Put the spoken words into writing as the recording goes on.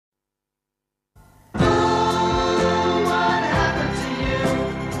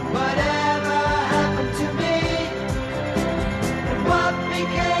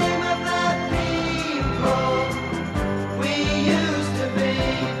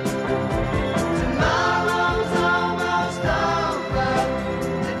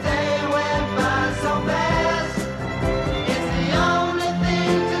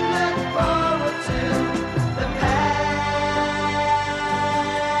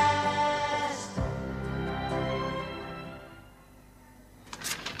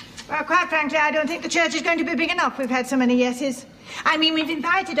frankly, I don't think the church is going to be big enough. We've had so many yeses. I mean, we've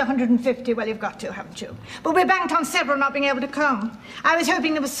invited 150. Well, you've got to, haven't you? But we're banked on several not being able to come. I was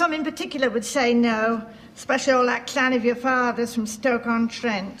hoping there was some in particular would say no. Especially all that clan of your father's from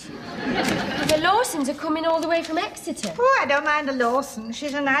Stoke-on-Trent. The Lawsons are coming all the way from Exeter. Oh, I don't mind the Lawson.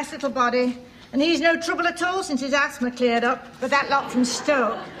 She's a nice little body. And he's no trouble at all since his asthma cleared up. But that lot from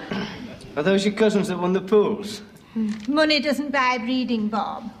Stoke. Are those your cousins that won the pools? Money doesn't buy breeding,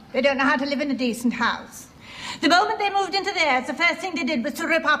 Bob. They don't know how to live in a decent house. The moment they moved into theirs, the first thing they did was to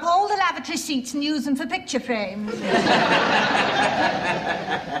rip up all the lavatory seats and use them for picture frames.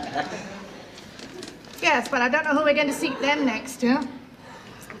 Yes, well, I don't know who we're going to seat them next to.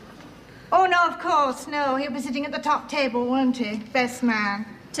 Oh, no, of course, no. He'll be sitting at the top table, won't he? Best man.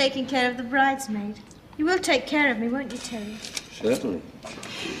 Taking care of the bridesmaid. You will take care of me, won't you, Terry? Certainly.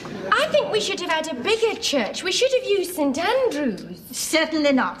 I think we should have had a bigger church. We should have used St. Andrew's.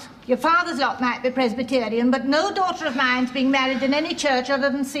 Certainly not. Your father's lot might be Presbyterian, but no daughter of mine's being married in any church other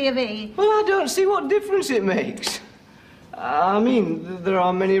than C of E. Well, I don't see what difference it makes. I mean, there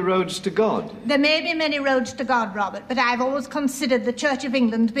are many roads to God. There may be many roads to God, Robert, but I've always considered the Church of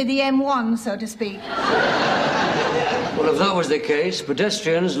England to be the M1, so to speak. Well, if that was the case,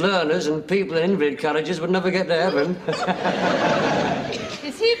 pedestrians, learners and people in invalid carriages would never get to heaven.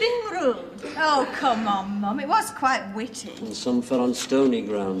 Is he being rude? Oh, come on, Mum. It was quite witty. And some fell on stony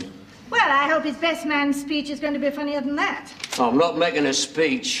ground. Well, I hope his best man's speech is going to be funnier than that. I'm not making a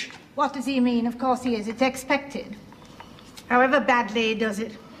speech. What does he mean? Of course he is. It's expected. However badly he does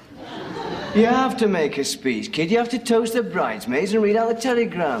it. You have to make a speech, kid. You have to toast the bridesmaids and read out the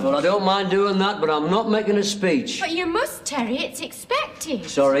telegram. Well, I don't mind doing that, but I'm not making a speech. But you must, Terry. It's expected.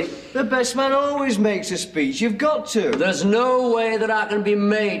 Sorry? The best man always makes a speech. You've got to. There's no way that I can be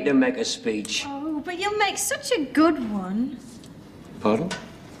made to make a speech. Oh, but you'll make such a good one. Pardon?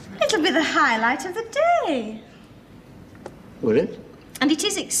 It'll be the highlight of the day. Will it? And it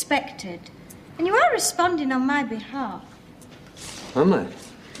is expected. And you are responding on my behalf. Am I?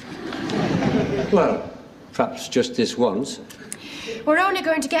 Well, perhaps just this once. We're only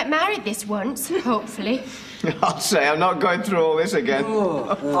going to get married this once, hopefully. I'll say I'm not going through all this again.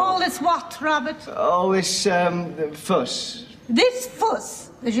 All this what, Robert? All this, fuss. This fuss,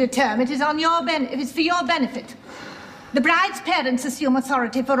 as you term it, is on your it is for your benefit. The bride's parents assume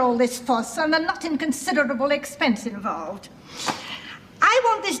authority for all this fuss, and a not inconsiderable expense involved. I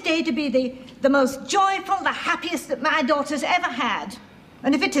want this day to be the most joyful, the happiest that my daughter's ever had.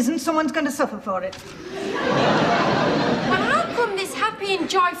 And if it isn't, someone's going to suffer for it. Well, how come this happy and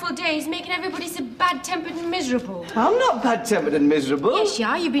joyful day is making everybody so bad-tempered and miserable? I'm not bad-tempered and miserable. Yes, you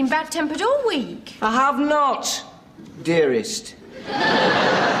are. You've been bad-tempered all week. I have not, dearest.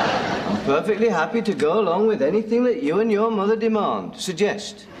 I'm perfectly happy to go along with anything that you and your mother demand.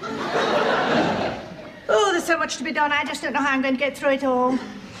 Suggest. Oh, there's so much to be done. I just don't know how I'm going to get through it all.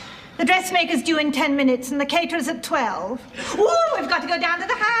 The dressmaker's due in 10 minutes and the caterer's at 12. Oh, we've got to go down to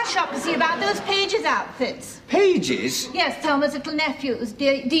the hair shop to see about those Pages outfits. Pages? Yes, Thelma's little nephews,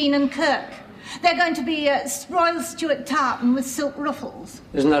 Dean and Kirk. They're going to be Royal Stuart tartan with silk ruffles.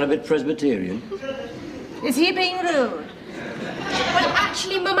 Isn't that a bit Presbyterian? Is he being rude? Well,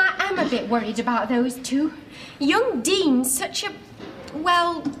 actually, Mum, I am a bit worried about those two. Young Dean's such a,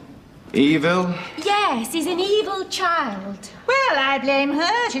 well... Evil? Yes, he's an evil child. Well, I blame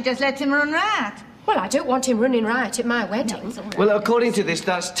her. She just lets him run riot. Well, I don't want him running riot at my wedding. No, Well, according to this,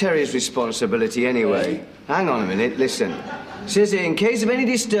 that's Terry's responsibility anyway. Hang on a minute, listen. Says here, in case of any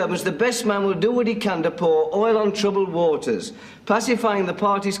disturbance, the best man will do what he can to pour oil on troubled waters, pacifying the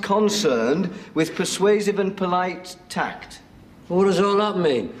parties concerned with persuasive and polite tact. What does all that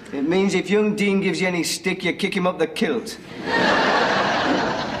mean? It means if young Dean gives you any stick, you kick him up the kilt.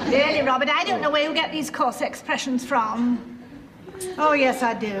 Really, Robert, I don't know where you get these coarse expressions from. Oh, yes,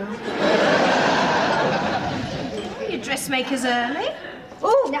 I do. Your dressmaker's early.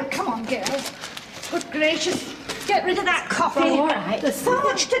 Oh, now, come on, girls. Good gracious. Get rid of that coffee. Oh, all right. There's so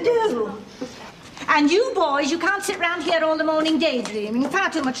much to do. And you boys, you can't sit round here all the morning daydreaming. Far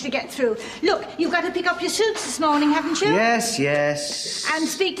too much to get through. Look, you've got to pick up your suits this morning, haven't you? Yes, yes. And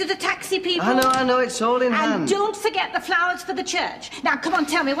speak to the taxi people. I know, it's all in hand. And don't forget the flowers for the church. Now, come on,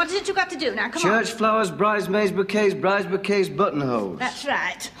 tell me, what is it you got to do? Now, come on. Church flowers, bridesmaids bouquets, brides bouquets, buttonholes. That's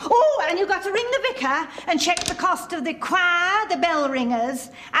right. Oh, and you've got to ring the vicar and check the cost of the choir, the bell ringers,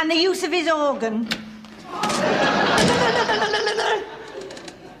 and the use of his organ.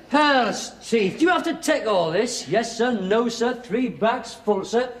 Pearls, teeth, do you have to take all this? Yes, sir, no, sir, 3 bags full,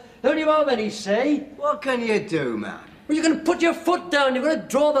 sir. Don't you have any say? What can you do, man? Well, you're going to put your foot down. You've got to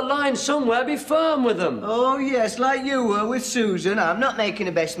draw the line somewhere. Be firm with them. Oh, yes, like you were with Susan. I'm not making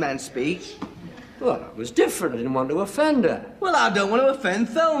a best man speech. Well, that was different. I didn't want to offend her. Well, I don't want to offend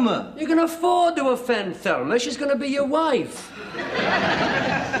Thelma. You can afford to offend Thelma. She's going to be your wife.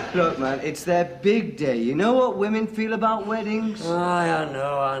 Look, man, it's their big day. You know what women feel about weddings? Aye,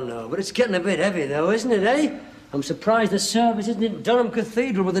 I know. But it's getting a bit heavy, though, isn't it, eh? I'm surprised the service isn't in Durham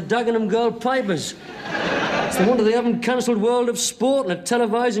Cathedral with the Dagenham Girl Pipers. It's the wonder they haven't cancelled World of Sport and are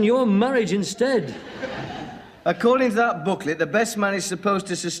televising your marriage instead. According to that booklet, the best man is supposed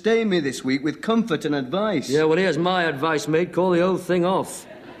to sustain me this week with comfort and advice. Yeah, well, here's my advice, mate. Call the whole thing off.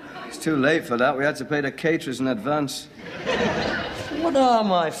 It's too late for that. We had to pay the caterers in advance. What are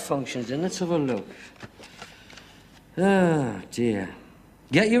my functions, then? Let's have a look. Ah, dear.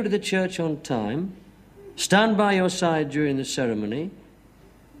 Get you to the church on time. Stand by your side during the ceremony.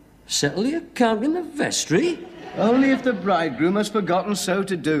 Settle the account in the vestry. Only if the bridegroom has forgotten so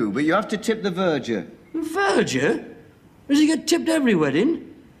to do, but you have to tip the verger. The verger? Does he get tipped every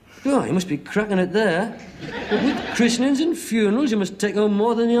wedding? Oh, he must be cracking it there. But with christenings and funerals, you must take home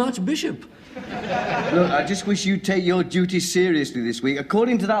more than the Archbishop. Look, I just wish you'd take your duties seriously this week.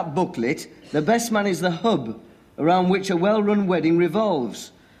 According to that booklet, the best man is the hub around which a well-run wedding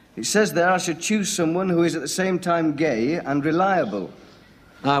revolves. It says there I should choose someone who is at the same time gay and reliable.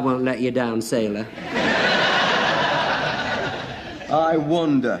 I won't let you down, sailor. I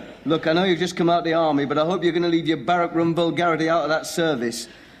wonder. Look, I know you've just come out of the army, but I hope you're going to leave your barrack room vulgarity out of that service.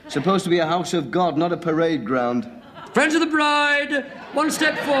 It's supposed to be a house of God, not a parade ground. Friends of the bride, one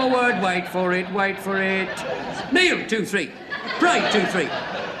step forward. Wait for it, wait for it. Kneel, 2, 3. Pray, 2, 3.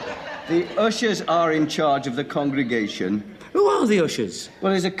 The ushers are in charge of the congregation. Who are the ushers?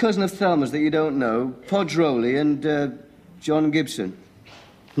 Well, he's a cousin of Thelma's that you don't know, Podge Rowley and John Gibson.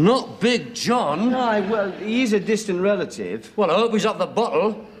 Not Big John. Aye, well, he's a distant relative. Well, I hope he's off the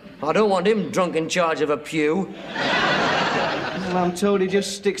bottle. I don't want him drunk in charge of a pew. Well, I'm told he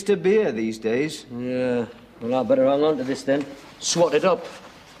just sticks to beer these days. Yeah, well, I better hang on to this then. Swat it up.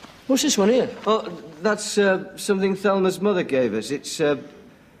 What's this one here? Oh, that's something Thelma's mother gave us. It's the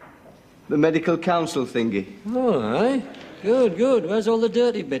medical council thingy. Oh, aye. Good, good. Where's all the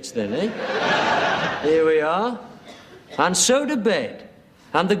dirty bits then, eh? Here we are. And so to bed.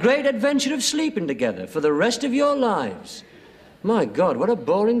 And the great adventure of sleeping together for the rest of your lives. My God, what a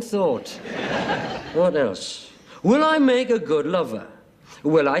boring thought. What else? Will I make a good lover?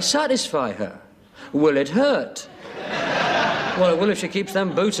 Will I satisfy her? Will it hurt? Well, it will if she keeps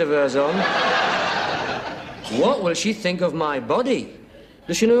them boots of hers on. What will she think of my body?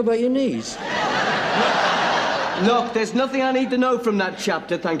 Does she know about your knees? Look, there's nothing I need to know from that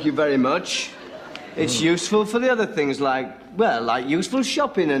chapter, thank you very much. It's useful for the other things like useful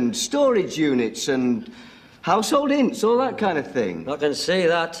shopping and storage units and household hints, all that kind of thing. I can see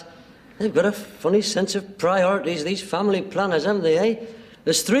that. They've got a funny sense of priorities, these family planners, haven't they, eh?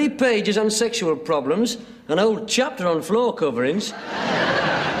 There's 3 pages on sexual problems, an whole chapter on floor coverings.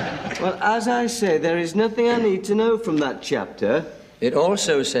 Well, as I say, there is nothing I need to know from that chapter. It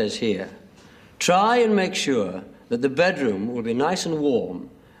also says here, try and make sure that the bedroom will be nice and warm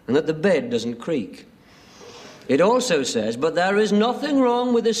and that the bed doesn't creak. It also says, but there is nothing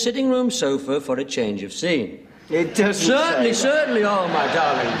wrong with the sitting room sofa for a change of scene. It doesn't Certainly, say certainly. Oh, my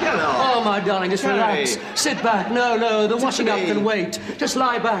darling. Get off. Oh, my darling, just relax. Sit back. No, the washing up can wait. Just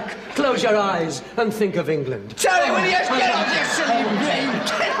lie back, close your eyes, and think of England. Terry, will you just get off this silly brain?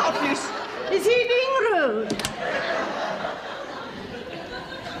 Get off this... Is he being rude?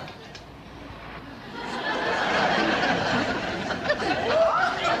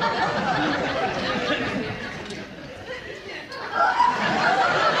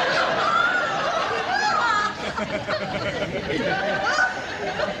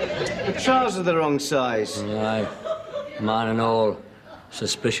 The trousers are the wrong size. Aye, mine and all.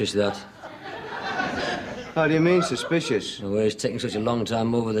 Suspicious, that. How do you mean, suspicious? The way he's taking such a long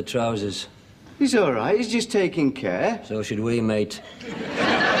time over the trousers. He's all right. He's just taking care. So should we, mate.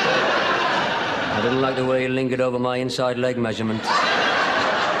 I didn't like the way he lingered over my inside leg measurement.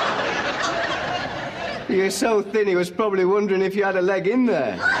 You're so thin, he was probably wondering if you had a leg in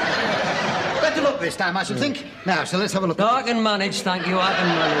there. Better look this time, I should think. Now, so let's have a look. No, I can manage, thank you, I can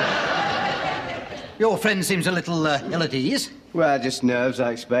manage. Your friend seems a little ill at ease. Well, just nerves,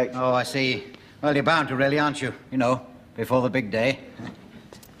 I expect. Oh, I see. Well, you're bound to really, aren't you? You know, before the big day.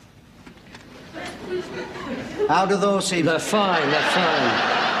 How do those seem? They're fine, they're fine.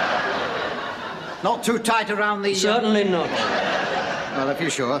 Not too tight around the... Certainly not. Well, if you're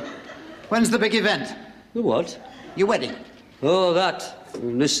sure. When's the big event? The what? Your wedding. Oh, that.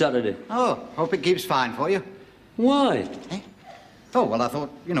 This Saturday. Oh, hope it keeps fine for you. Why? Eh? Oh, well, I thought,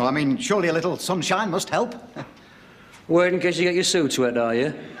 surely a little sunshine must help. Wait in case you get your suits wet, are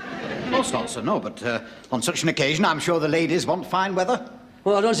you? Of course not, sir, no, but on such an occasion, I'm sure the ladies want fine weather.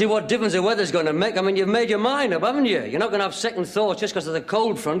 Well, I don't see what difference the weather's going to make. I mean, you've made your mind up, haven't you? You're not going to have second thoughts just because of the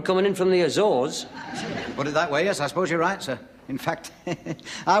cold front coming in from the Azores. Put it that way, yes, I suppose you're right, sir. In fact,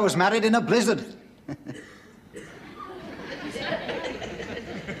 I was married in a blizzard.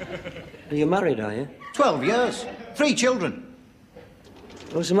 Are you married, are you? 12 years. 3 children.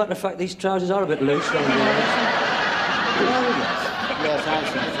 Well, as a matter of fact, these trousers are a bit loose. Oh, yes, I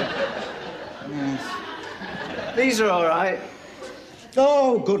see, sir. Yes. These are all right.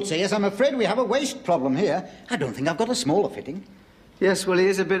 Oh, good, sir. Yes, I'm afraid we have a waist problem here. I don't think I've got a smaller fitting. Yes, well, he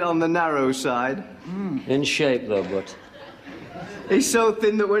is a bit on the narrow side. In shape, though, but... He's so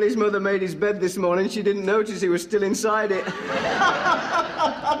thin that when his mother made his bed this morning, she didn't notice he was still inside it.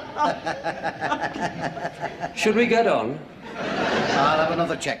 Should we get on? I'll have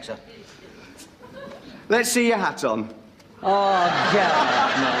another check, sir. Let's see your hat on. Oh, get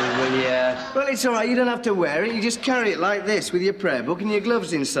off, man, will you? Well, it's all right. You don't have to wear it. You just carry it like this with your prayer book and your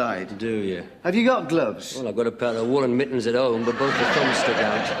gloves inside. Do you? Have you got gloves? Well, I've got a pair of woolen mittens at home, but both the thumbs stick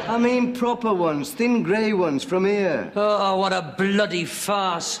out. I mean proper ones, thin grey ones from here. Oh, what a bloody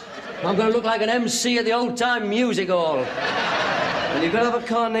farce. I'm going to look like an MC at the old-time music hall. And you've got to have a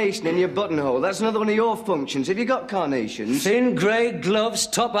carnation in your buttonhole. That's another one of your functions. Have you got carnations? Thin grey gloves,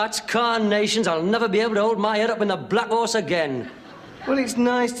 top hats, carnations. I'll never be able to hold my head up in the Black Horse again. Well, it's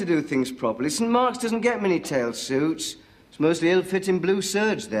nice to do things properly. St. Mark's doesn't get many tailed suits. It's mostly ill-fitting blue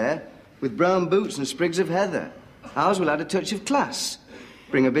serge there, with brown boots and sprigs of heather. Ours will add a touch of class.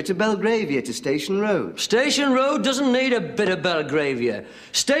 Bring a bit of Belgravia to Station Road. Station Road doesn't need a bit of Belgravia.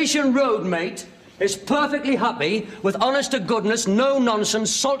 Station Road, mate, is perfectly happy with honest-to-goodness, no-nonsense,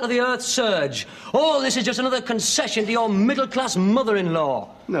 salt-of-the-earth serge. All this is just another concession to your middle-class mother-in-law.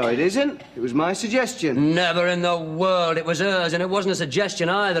 No, it isn't. It was my suggestion. Never in the world. It was hers, and it wasn't a suggestion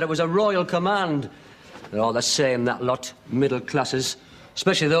either. It was a royal command. They're all the same, that lot, middle classes.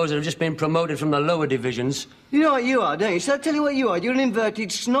 Especially those that have just been promoted from the lower divisions. You know what you are, don't you? Shall I tell you what you are? You're an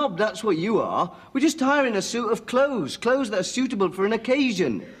inverted snob, that's what you are. We're just hiring a suit of clothes that are suitable for an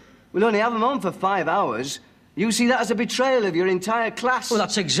occasion. We'll only have them on for 5 hours. You see that as a betrayal of your entire class. Well,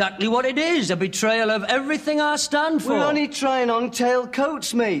 that's exactly what it is, a betrayal of everything I stand for. We're only trying on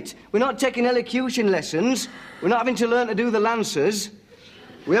tailcoats, mate. We're not taking elocution lessons. We're not having to learn to do the Lancers.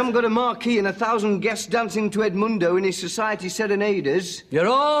 We haven't got a marquee and 1,000 guests dancing to Edmundo in his society serenaders. You're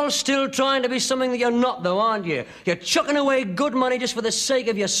all still trying to be something that you're not, though, aren't you? You're chucking away good money just for the sake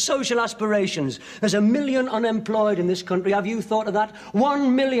of your social aspirations. There's 1 million unemployed in this country. Have you thought of that?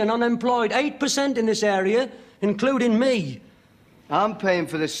 1 million unemployed, 8% in this area, including me. I'm paying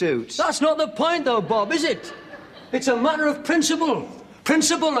for the suits. That's not the point, though, Bob, is it? It's a matter of principle.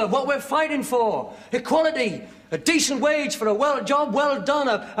 Principle of what we're fighting for. Equality. A decent wage for a job well done,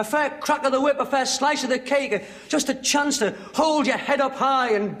 a fair crack of the whip, a fair slice of the cake, just a chance to hold your head up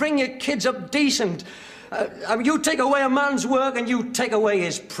high and bring your kids up decent. You take away a man's work and you take away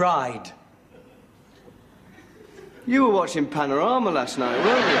his pride. You were watching Panorama last night,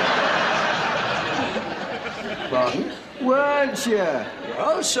 weren't you? Pardon? Weren't you?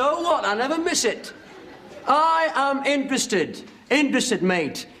 Oh, so what? I never miss it. I am interested,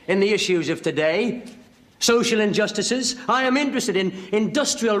 mate, in the issues of today. Social injustices. I am interested in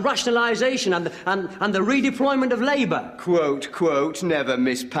industrial rationalisation and the redeployment of labour. Quote, never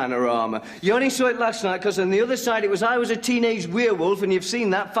miss Panorama. You only saw it last night because on the other side it was I was a teenage werewolf and you've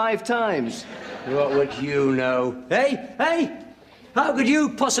seen that 5 times. What would you know? Hey? How could you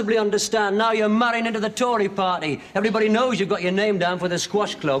possibly understand now you're marrying into the Tory party? Everybody knows you've got your name down for the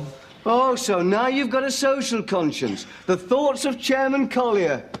squash club. Oh, so now you've got a social conscience. The thoughts of Chairman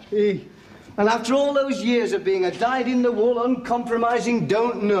Collier. And after all those years of being a dyed-in-the-wool, uncompromising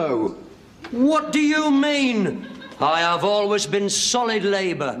don't know. What do you mean? I have always been solid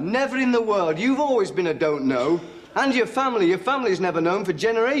Labour. Never in the world. You've always been a don't know. And your family's never known for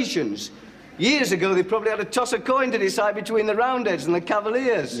generations. Years ago, they probably had to toss a coin to decide between the Roundheads and the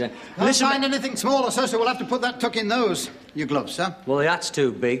Cavaliers. Yeah. Listen, find anything smaller, sir, so we'll have to put that tuck in those. Your gloves, sir. Well, the hat's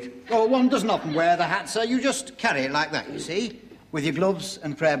too big. Oh, one doesn't often wear the hat, sir. You just carry it like that, you see, with your gloves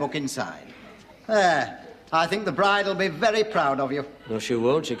and prayer book inside. There. I think the bride will be very proud of you. No, she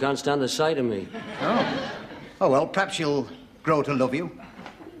won't. She can't stand the sight of me. Oh. Oh, well, perhaps she'll grow to love you.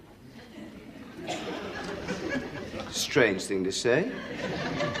 Strange thing to say.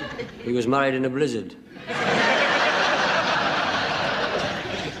 He was married in a blizzard.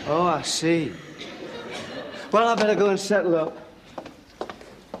 Oh, I see. Well, I better go and settle up.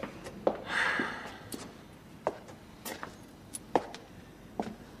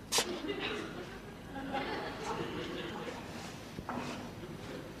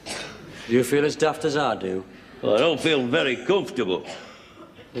 Do you feel as daft as I do? Well, I don't feel very comfortable.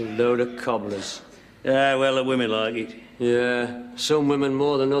 You load of cobblers. Yeah, well, the women like it. Yeah, some women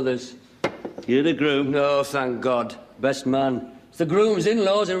more than others. You're the groom? No, thank God. Best man. It's the groom's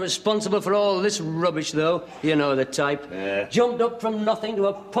in-laws are responsible for all this rubbish, though. You know the type. Yeah. Jumped up from nothing to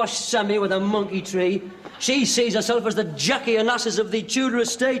a posh Sammy with a monkey tree. She sees herself as the Jackie and Asses of the Tudor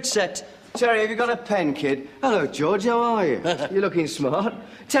estate set. Terry, have you got a pen, kid? Hello, George, how are you? You're looking smart.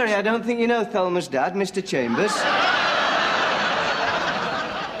 Terry, I don't think you know Thelma's dad, Mr. Chambers.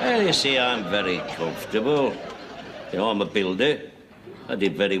 Well, you see, I'm very comfortable. You know, I'm a builder. I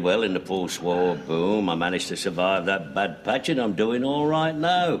did very well in the post-war boom. I managed to survive that bad patch, and I'm doing all right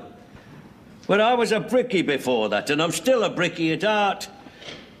now. But I was a brickie before that, and I'm still a brickie at heart.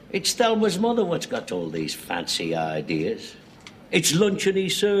 It's Thelma's mother what's got all these fancy ideas. It's luncheon he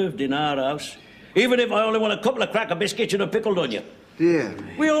served in our house. Even if I only want a couple of cracker biscuits and a pickled onion. Dear.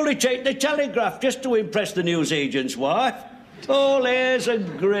 We only take the Telegraph just to impress the newsagent's wife. All airs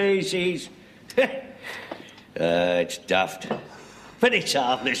and graces. It's daft. But it's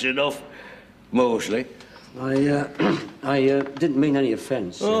harmless enough. Mostly. I didn't mean any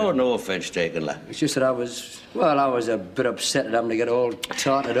offence. Oh, no offence taken, lad. It's just that I was a bit upset at having to get all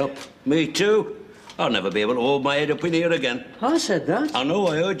tarted up. Me too. I'll never be able to hold my head up in here again. I said that. I know,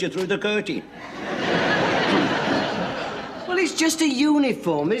 I heard you through the curtain. Well, it's just a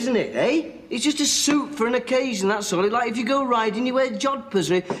uniform, isn't it, eh? It's just a suit for an occasion, that's all. Like if you go riding, you wear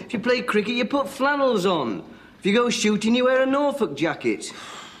jodhpurs. If you play cricket, you put flannels on. If you go shooting, you wear a Norfolk jacket.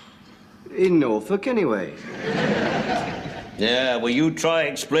 In Norfolk, anyway. Yeah, well, you try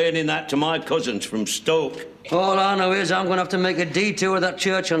explaining that to my cousins from Stoke. All I know is I'm going to have to make a detour of that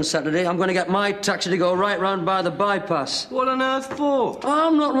church on Saturday. I'm going to get my taxi to go right round by the bypass. What on earth for?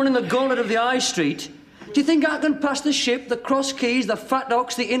 I'm not running the gauntlet of the High Street. Do you think I can pass the Ship, the Cross Keys, the Fat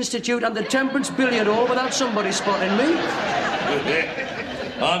Ox, the Institute and the Temperance Billiard Hall without somebody spotting me?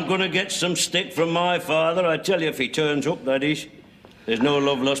 I'm going to get some stick from my father, I tell you, if he turns up, that is. There's no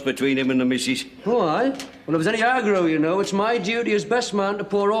love lost between him and the missus. Oh, aye? Well, if there's any aggro, you know, it's my duty as best man to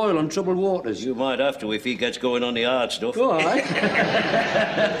pour oil on troubled waters. You might have to if he gets going on the hard stuff. Oh, aye?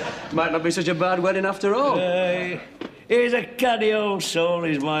 Might not be such a bad wedding after all. He's a canny old soul,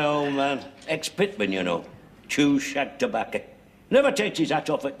 he's my old man. Ex-pitman, you know. Chews shag tobacco. Never takes his hat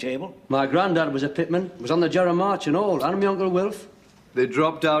off at table. My granddad was a pitman. Was on the Jarrah March and all, and my Uncle Wilf. They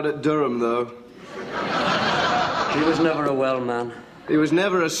dropped out at Durham, though. He was never a well man. He was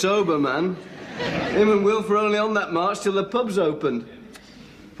never a sober man. Him and Wilf were only on that march till the pubs opened.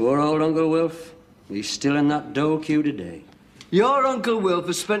 Poor old Uncle Wilf. He's still in that dough queue today. Your Uncle Wilf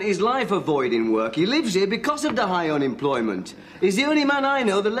has spent his life avoiding work. He lives here because of the high unemployment. He's the only man I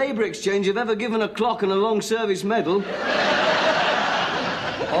know the Labour Exchange have ever given a clock and a long service medal.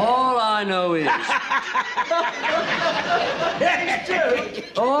 All I know is... It's true.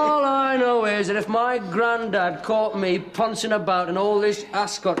 All I know is that if my granddad caught me pouncing about in all this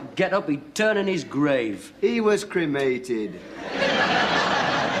ascot get-up, he'd turn in his grave. He was cremated.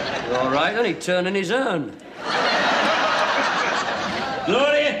 All right, then he'd turn in his urn.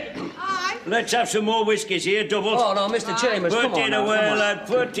 Gloria! Aye. Let's have some more whiskies here, doubles. Oh, no, Mr. Chambers, come Put on it now, away, come on. lad,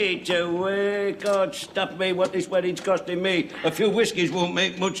 put it away. God, stop me what this wedding's costing me. A few whiskies won't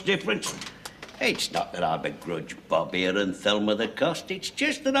make much difference. It's not that I begrudge Bob here and Thelma the cost. It's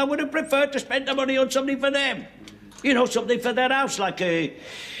just that I would have preferred to spend the money on something for them. You know, something for their house, like a...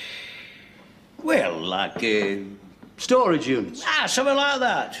 Well, like a... Storage units. something like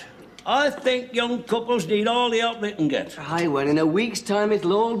that. I think young couples need all the help they can get. Aye, well, in a week's time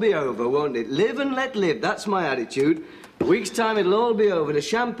it'll all be over, won't it? Live and let live, that's my attitude. A week's time it'll all be over. The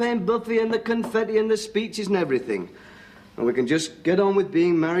champagne buffet and the confetti and the speeches and everything. And we can just get on with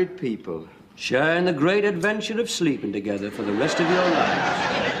being married people. Sharing the great adventure of sleeping together for the rest of your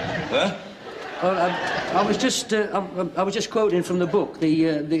lives. Huh? I was just quoting from the book,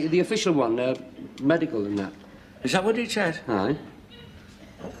 the official one, medical and that. Is that what it says? Aye.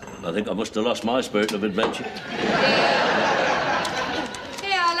 I think I must have lost my spirit of adventure.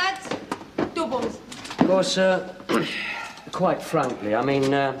 Here, lads. Doubles. Of course, quite frankly,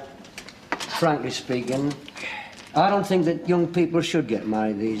 frankly speaking, I don't think that young people should get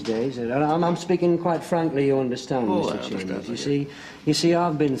married these days. I'm speaking quite frankly, you understand, Mr. Chambers. You see,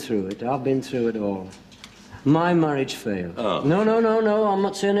 I've been through it. I've been through it all. My marriage failed. Oh. No, I'm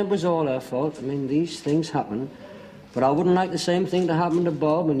not saying it was all her fault. I mean, these things happen. But I wouldn't like the same thing to happen to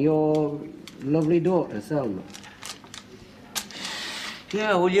Bob and your lovely daughter, Thelma.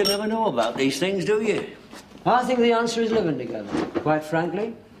 Yeah, well, you never know about these things, do you? I think the answer is living together, quite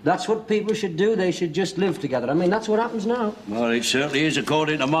frankly. That's what people should do. They should just live together. I mean, that's what happens now. Well, it certainly is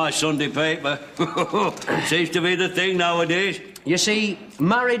according to my Sunday paper. Seems to be the thing nowadays. You see,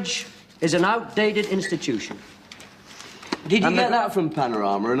 marriage is an outdated institution. Did you get that from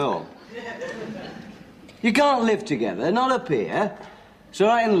Panorama and all? You can't live together, not up here. So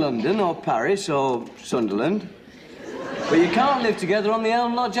right in London or Paris or Sunderland. But you can't live together on the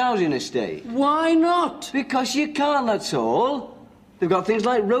Elm Lodge housing estate. Why not? Because you can't, that's all. They've got things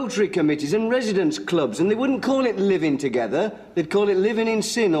like Rotary committees and residence clubs, and they wouldn't call it living together. They'd call it living in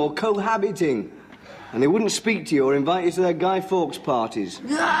sin or cohabiting. And they wouldn't speak to you or invite you to their Guy Fawkes parties.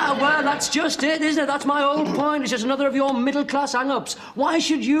 Ah, well, that's just it, isn't it? That's my whole point. It's just another of your middle-class hang-ups. Why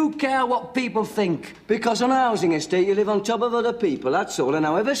should you care what people think? Because on a housing estate you live on top of other people, that's all. And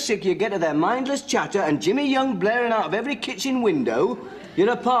however sick you get of their mindless chatter and Jimmy Young blaring out of every kitchen window,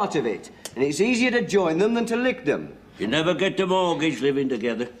 you're a part of it. And it's easier to join them than to lick them. You never get the mortgage living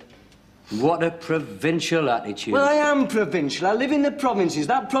together. What a provincial attitude. Well, I am provincial. I live in the provinces.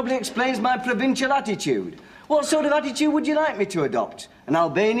 That probably explains my provincial attitude. What sort of attitude would you like me to adopt? An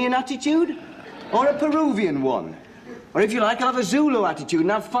Albanian attitude? Or a Peruvian one? Or if you like, I'll have a Zulu attitude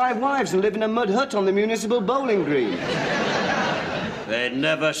and have 5 wives and live in a mud hut on the municipal bowling green. They'd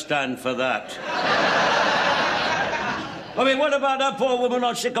never stand for that. I mean, what about that poor woman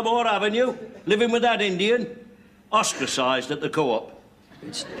on Sycamore Avenue, living with that Indian? Ostracised at the co-op.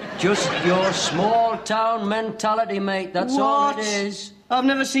 It's just your small-town mentality, mate. That's all it is. I've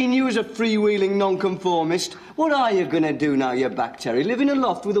never seen you as a freewheeling nonconformist. What are you going to do now you're back, Terry? Live in a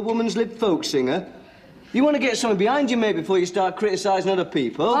loft with a woman's lip folk singer? You want to get something behind you, mate, before you start criticising other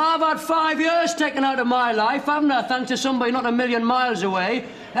people? I've had 5 years taken out of my life, haven't I? Thanks to somebody not a million miles away.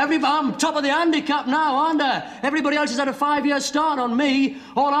 I'm top of the handicap now, aren't I? Everybody else has had a 5-year start on me.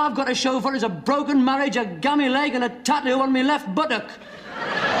 All I've got to show for is a broken marriage, a gammy leg and a tattoo on my left buttock.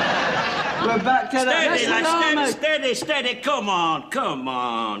 We're back to that. Steady. Come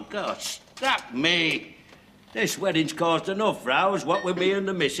on. God, stop me. This wedding's caused enough rows, what with me and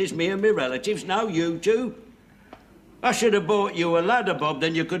the missus, me and my relatives, now you two. I should have bought you a ladder, Bob,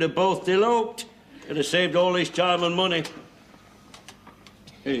 then you could have both eloped. Could have saved all this time and money.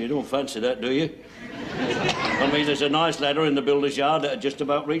 Hey, you don't fancy that, do you? I mean, there's a nice ladder in the builder's yard that had just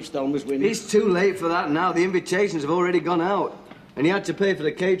about reached Thelma's window. It's too late for that now. The invitations have already gone out. And he had to pay for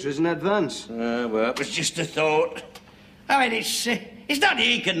the caterers in advance. Well, it was just a thought. I mean, it's not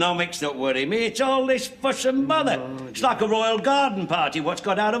the economics that worry me. It's all this fuss and bother. It's like a royal garden party what's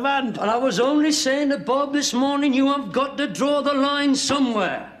got out of hand. And I was only saying to Bob this morning, you have got to draw the line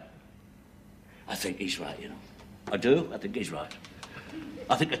somewhere. I think he's right, you know. I do. I think he's right.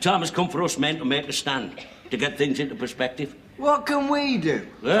 I think the time has come for us men to make a stand, to get things into perspective. What can we do?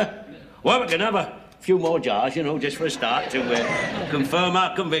 Well, we can have a few more jars, you know, just for a start, to confirm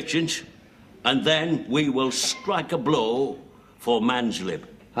our convictions. And then we will strike a blow for manslip.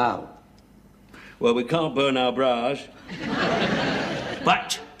 How? Well, we can't burn our bras.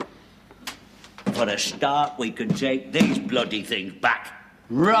 But for a start, we can take these bloody things back.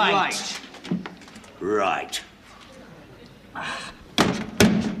 Right.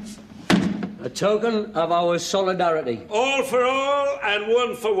 A token of our solidarity. All for all and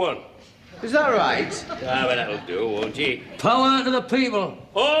one for one. Is that right? Ah, well, that'll do, won't it? Power to the people.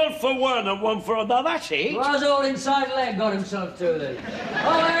 All for one and one for all. Now, that's it. Where's all inside leg got himself to then?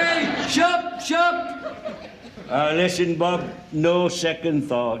 Hey, shop! Listen, Bob, no second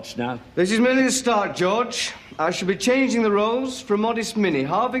thoughts now. This is merely the start, George. I shall be changing the roles for a modest Minnie,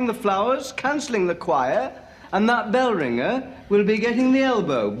 halving the flowers, cancelling the choir, and that bell ringer will be getting the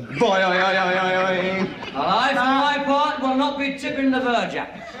elbow. Boy, oi, oi, oi, oi, oi. I, for my part, will not be tipping the verger.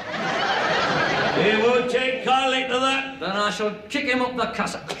 He won't take kindly to that. Then I shall kick him up the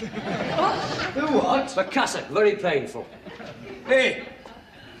cassock. The what? The cassock, very painful. Hey,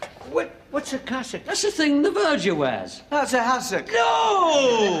 what's a cassock? That's the thing the verger wears. That's a hassock.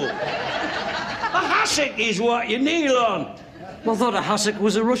 No! A hassock is what you kneel on. I thought a hassock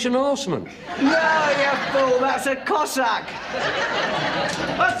was a Russian horseman. No, you fool, that's a Cossack.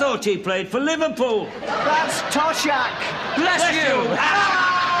 I thought he played for Liverpool. That's Toshak. Bless you!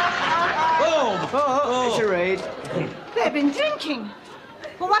 It's a raid. They've been drinking.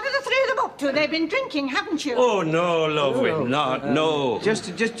 Well, what are the three of them up to? They've been drinking, haven't you? Oh, no, love, we've not, no. Just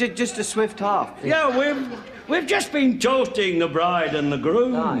a swift half. Yeah, we've just been toasting the bride and the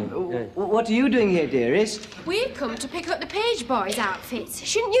groom. What are you doing here, dearest? We've come to pick up the page boys' outfits.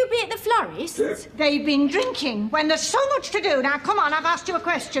 Shouldn't you be at the florist's? They've been drinking when there's so much to do. Now, come on, I've asked you a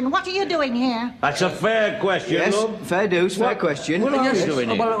question. What are you doing here? That's a fair question, Yes, love. fair dues, fair question. What are you doing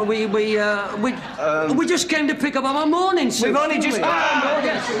here? Well, we just came to pick up our morning suit. We've only just... didn't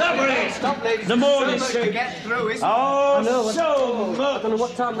we? Stop, ladies. The morning so much suit. to get through, isn't Oh, know, so much. I don't know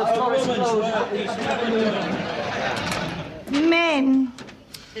what time the florist closed. Men.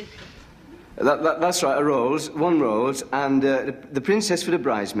 That's right, a rolls, one rolls, and the princess for the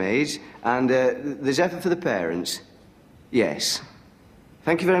bridesmaids, and the zephyr for the parents. Yes.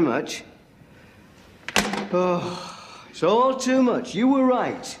 Thank you very much. Oh, it's all too much. You were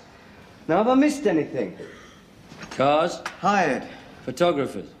right. Now, have I missed anything? Cars, Hired.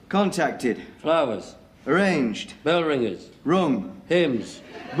 photographers, Contacted. flowers, Arranged. bell ringers, Rung. hymns.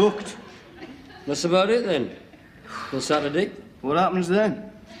 Booked. That's about it then. Till Saturday. What happens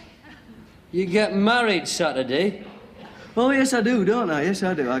then? You get married Saturday. Oh, yes, I do, don't I? Yes,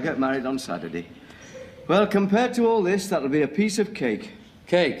 I do. I get married on Saturday. Well, compared to all this, that'll be a piece of cake.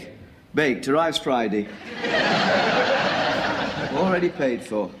 Cake. Baked. Arrives Friday. Already paid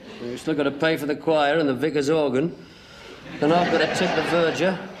for. We've still got to pay for the choir and the vicar's organ. Then I've got to tip the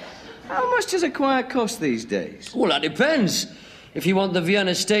verger. How much does a choir cost these days? Well, that depends. If you want the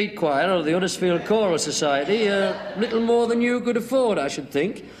Vienna State Choir or the Huddersfield Choral Society, little more than you could afford, I should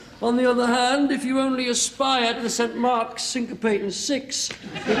think. On the other hand, if you only aspire to the St. Mark's Syncopating 6, it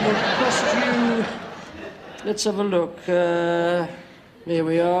will cost you... Let's have a look. Here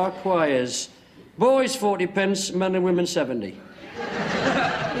we are, choirs. Boys 40 pence, men and women 70.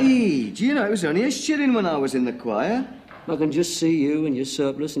 Do you know, it was only a shilling when I was in the choir. I can just see you and your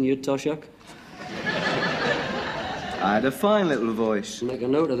surplice and your toshak. I had a fine little voice. Make a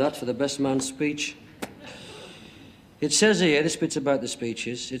note of that for the best man's speech. It says here, this bit's about the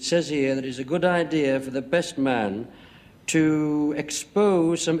speeches, it says here that it's a good idea for the best man to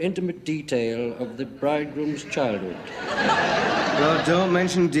expose some intimate detail of the bridegroom's childhood. Well, don't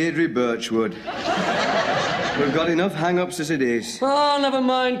mention Deirdre Birchwood. We've got enough hang-ups as it is. Oh, never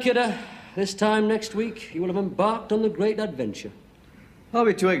mind, kidder. This time next week, you will have embarked on the great adventure. I'll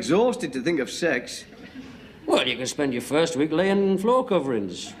be too exhausted to think of sex. Well, you can spend your first week laying floor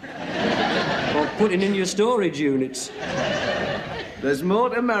coverings. Or putting in your storage units. There's more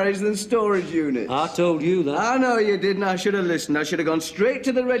to marriage than storage units. I told you that. I know you didn't. I should have listened. I should have gone straight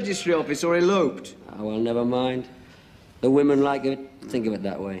to the registry office or eloped. Oh, well, never mind. The women like it. Think of it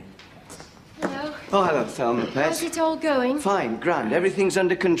that way. Hello. Oh, hello, Thelma, pet. How's it all going? Fine, grand. Everything's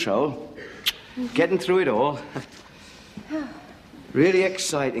under control. Getting through it all. Really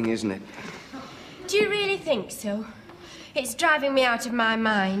exciting, isn't it? Do you really think so? It's driving me out of my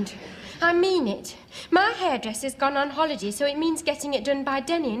mind. I mean it. My hairdresser's gone on holiday, so it means getting it done by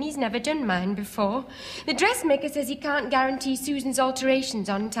Denny, and he's never done mine before. The dressmaker says he can't guarantee Susan's alterations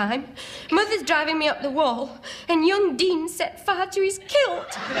on time. Mother's driving me up the wall, and young Dean set fire to his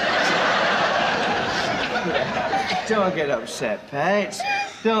kilt. Don't get upset, pet.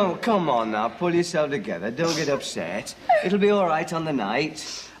 Don't. Come on now. Pull yourself together. Don't get upset. It'll be all right on the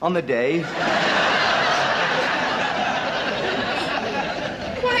night, on the day.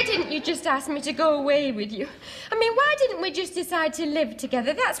 Why didn't you just ask me to go away with you? I mean, why didn't we just decide to live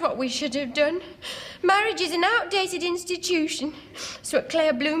together? That's what we should have done. Marriage is an outdated institution. That's what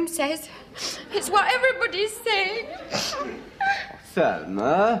Claire Bloom says. It's what everybody's saying.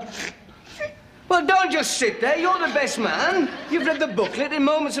 Thelma. Well, don't just sit there. You're the best man. You've read the booklet. In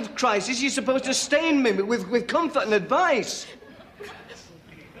moments of crisis, you're supposed to stain me with comfort and advice.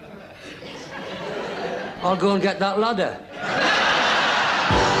 I'll go and get that ladder.